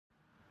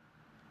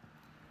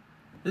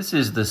This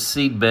is the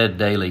Seedbed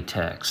Daily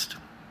Text.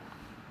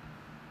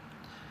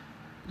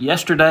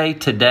 Yesterday,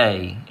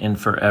 today, and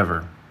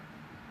forever.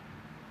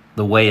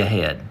 The way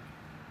ahead.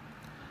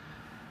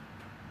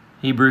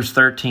 Hebrews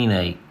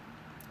 13:8.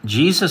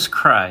 Jesus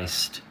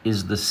Christ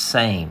is the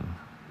same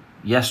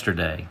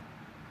yesterday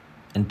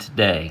and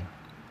today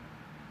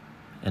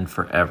and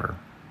forever.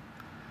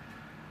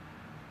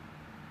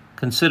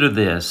 Consider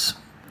this.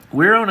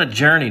 We're on a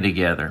journey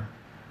together.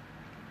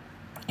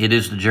 It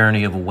is the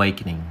journey of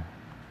awakening.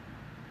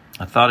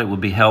 I thought it would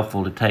be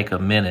helpful to take a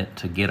minute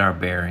to get our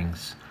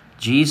bearings.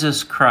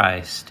 Jesus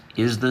Christ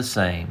is the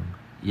same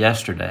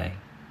yesterday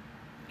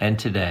and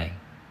today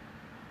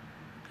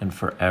and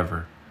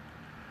forever.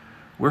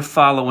 We're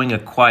following a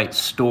quite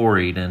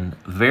storied and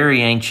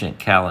very ancient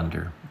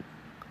calendar.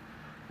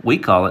 We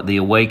call it the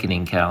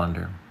Awakening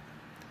Calendar.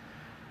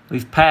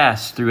 We've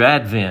passed through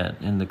Advent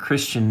and the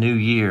Christian New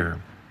Year.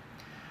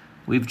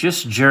 We've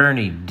just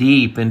journeyed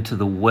deep into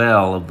the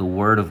well of the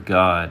Word of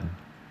God.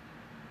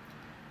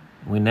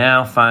 We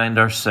now find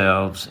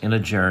ourselves in a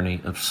journey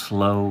of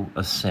slow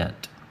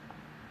ascent.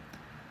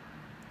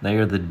 They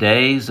are the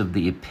days of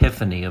the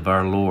Epiphany of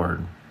our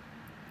Lord,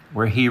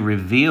 where He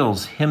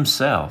reveals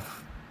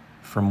Himself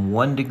from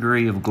one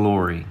degree of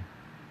glory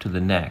to the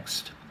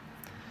next.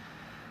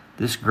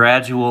 This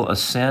gradual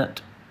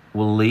ascent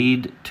will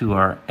lead to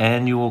our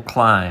annual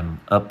climb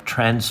up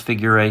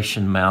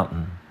Transfiguration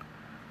Mountain,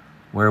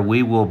 where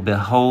we will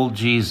behold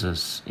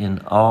Jesus in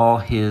all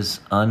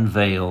His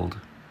unveiled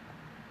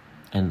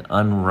and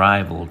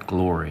unrivaled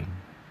glory.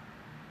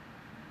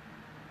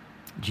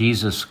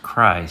 Jesus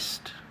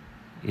Christ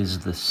is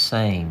the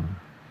same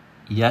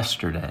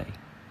yesterday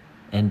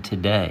and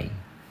today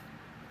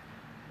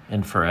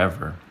and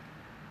forever.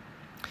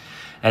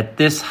 At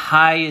this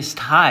highest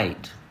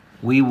height,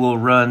 we will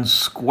run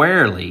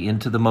squarely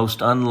into the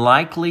most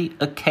unlikely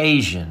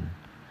occasion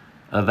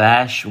of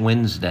Ash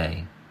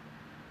Wednesday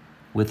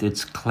with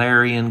its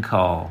clarion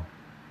call.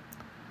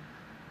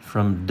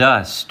 From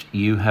dust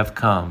you have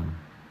come,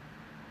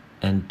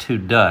 and to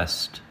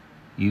dust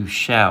you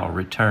shall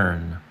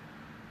return.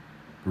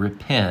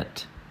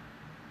 Repent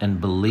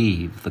and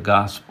believe the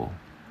gospel.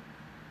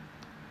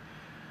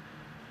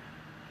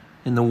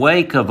 In the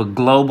wake of a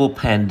global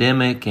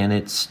pandemic and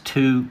its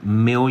 2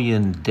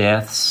 million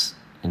deaths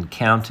and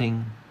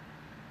counting,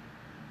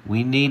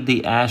 we need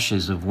the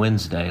ashes of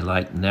Wednesday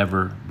like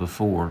never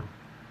before.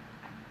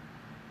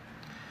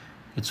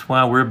 It's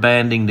why we're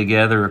banding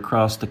together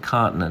across the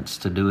continents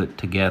to do it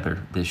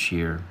together this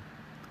year.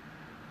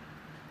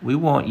 We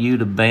want you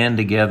to band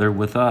together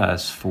with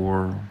us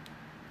for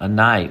a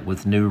night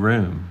with New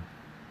Room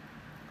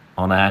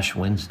on Ash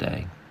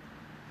Wednesday.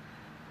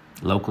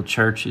 Local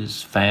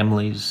churches,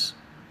 families,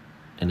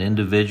 and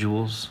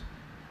individuals,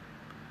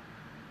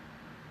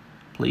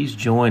 please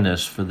join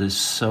us for this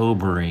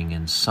sobering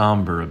and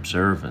somber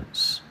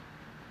observance.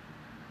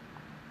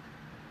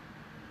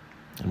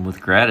 And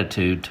with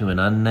gratitude to an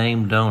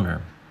unnamed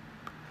donor,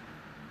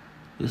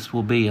 this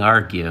will be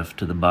our gift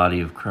to the body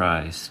of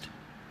Christ.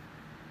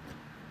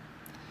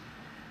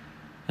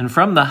 And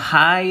from the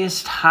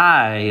highest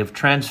high of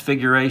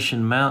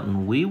Transfiguration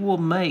Mountain, we will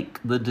make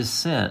the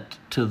descent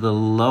to the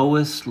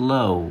lowest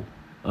low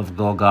of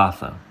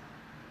Golgotha.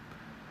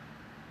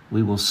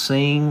 We will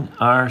sing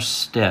our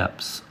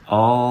steps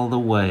all the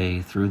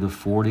way through the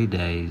 40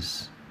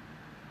 days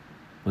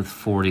with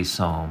 40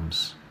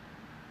 psalms,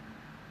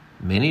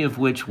 many of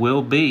which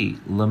will be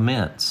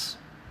laments.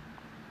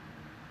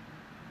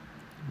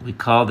 We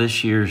call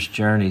this year's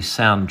journey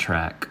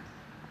Soundtrack,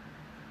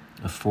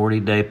 a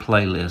 40-day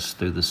playlist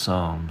through the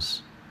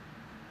Psalms.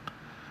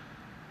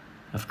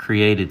 I've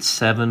created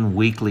 7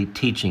 weekly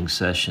teaching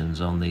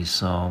sessions on these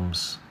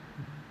Psalms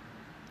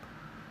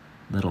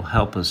that'll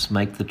help us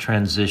make the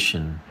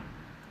transition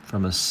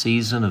from a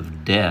season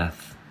of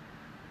death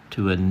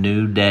to a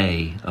new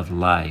day of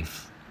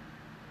life.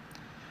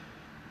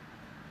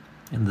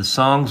 And the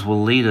songs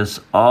will lead us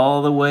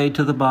all the way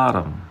to the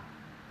bottom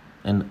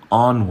and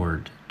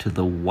onward to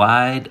the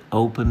wide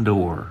open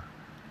door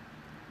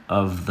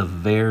of the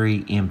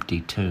very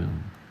empty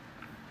tomb.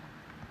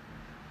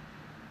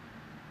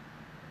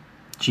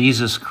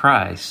 Jesus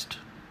Christ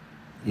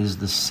is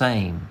the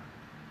same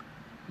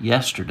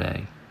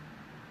yesterday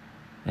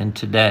and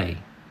today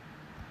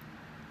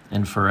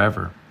and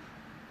forever.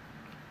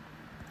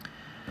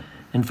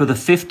 And for the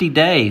 50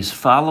 days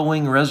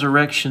following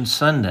Resurrection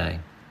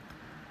Sunday,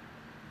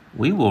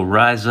 we will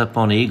rise up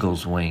on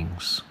eagle's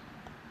wings,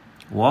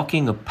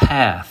 walking a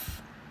path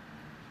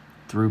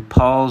through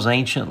Paul's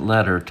ancient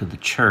letter to the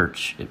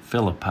church at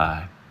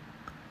Philippi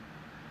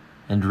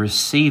and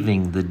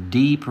receiving the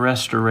deep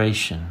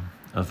restoration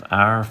of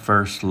our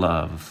first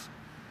love,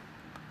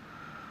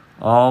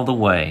 all the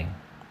way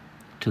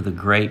to the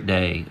great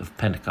day of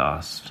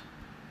Pentecost.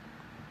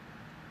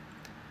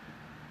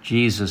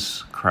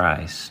 Jesus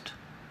Christ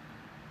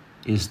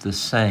is the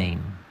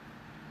same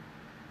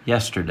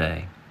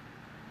yesterday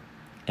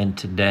and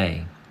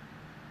today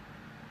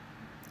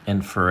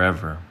and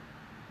forever.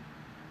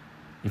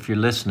 If you're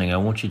listening, I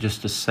want you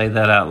just to say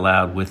that out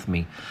loud with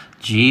me.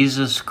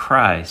 Jesus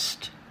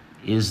Christ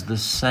is the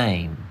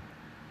same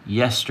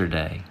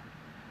yesterday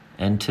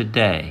and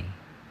today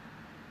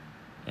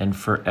and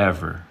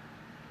forever.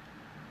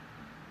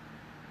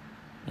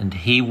 And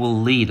He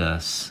will lead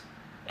us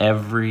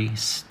every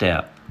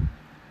step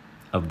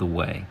of the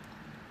way.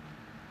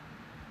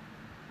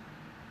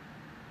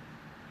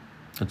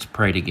 Let's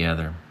pray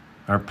together.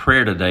 Our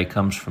prayer today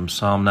comes from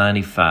Psalm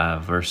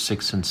 95, verse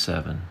 6 and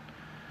 7.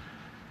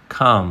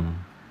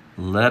 Come,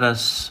 let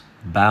us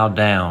bow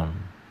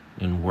down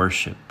in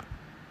worship.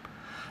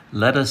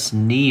 Let us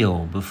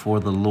kneel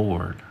before the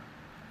Lord,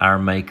 our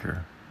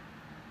Maker.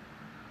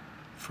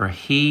 For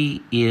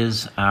He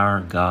is our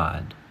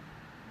God,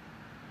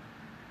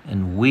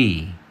 and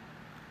we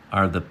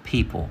are the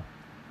people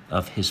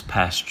of His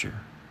pasture,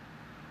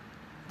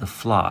 the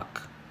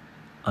flock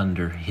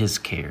under His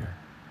care.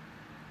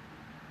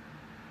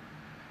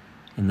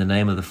 In the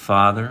name of the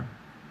Father,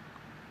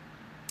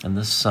 and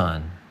the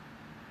Son,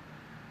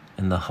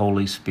 and the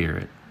Holy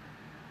Spirit.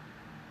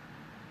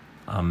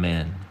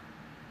 Amen.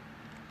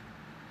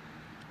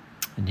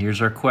 And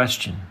here's our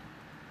question.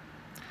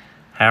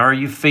 How are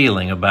you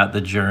feeling about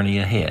the journey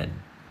ahead?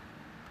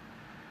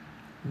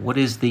 What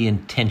is the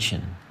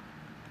intention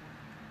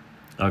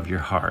of your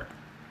heart?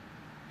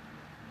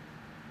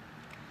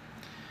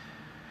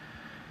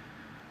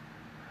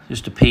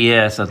 Just a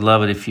P.S., I'd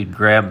love it if you'd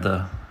grab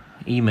the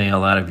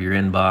email out of your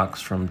inbox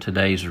from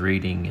today's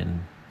reading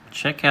and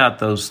check out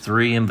those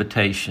 3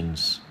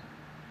 invitations.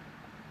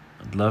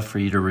 I'd love for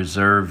you to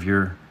reserve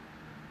your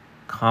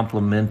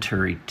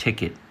complimentary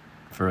ticket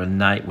for a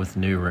night with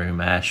New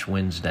Room Ash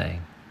Wednesday.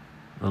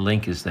 The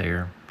link is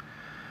there.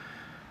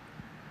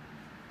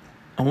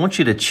 I want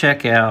you to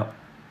check out,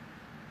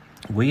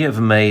 we have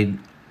made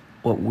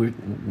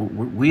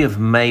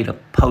a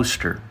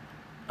poster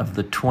of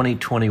the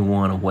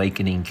 2021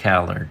 Awakening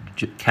calendar.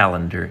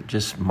 It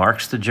just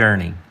marks the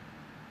journey.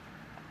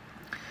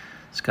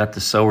 It's got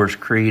the Sower's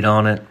Creed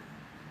on it,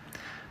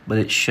 but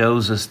it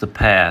shows us the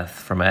path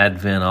from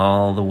Advent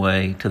all the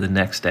way to the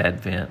next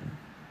Advent,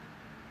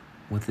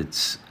 with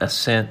its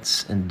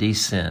ascents and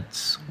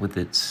descents, with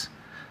its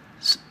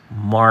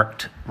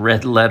marked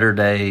red letter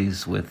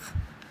days, with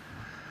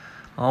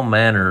all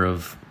manner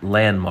of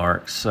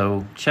landmarks.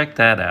 So check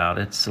that out.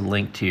 It's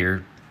linked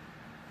here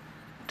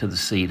to the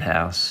Seed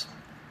House.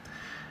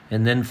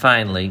 And then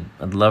finally,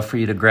 I'd love for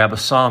you to grab a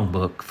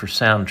songbook for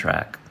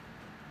Soundtrack.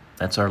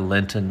 That's our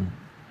Lenten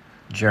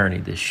journey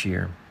this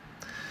year.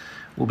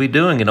 We'll be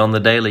doing it on the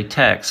Daily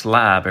Text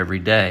live every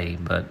day,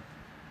 but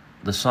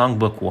the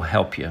songbook will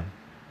help you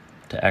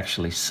to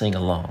actually sing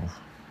along.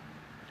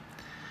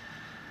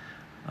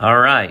 All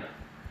right,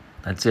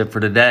 that's it for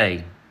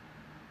today.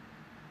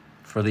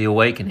 For The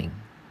Awakening,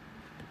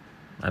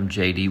 I'm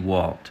J.D.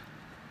 Walt.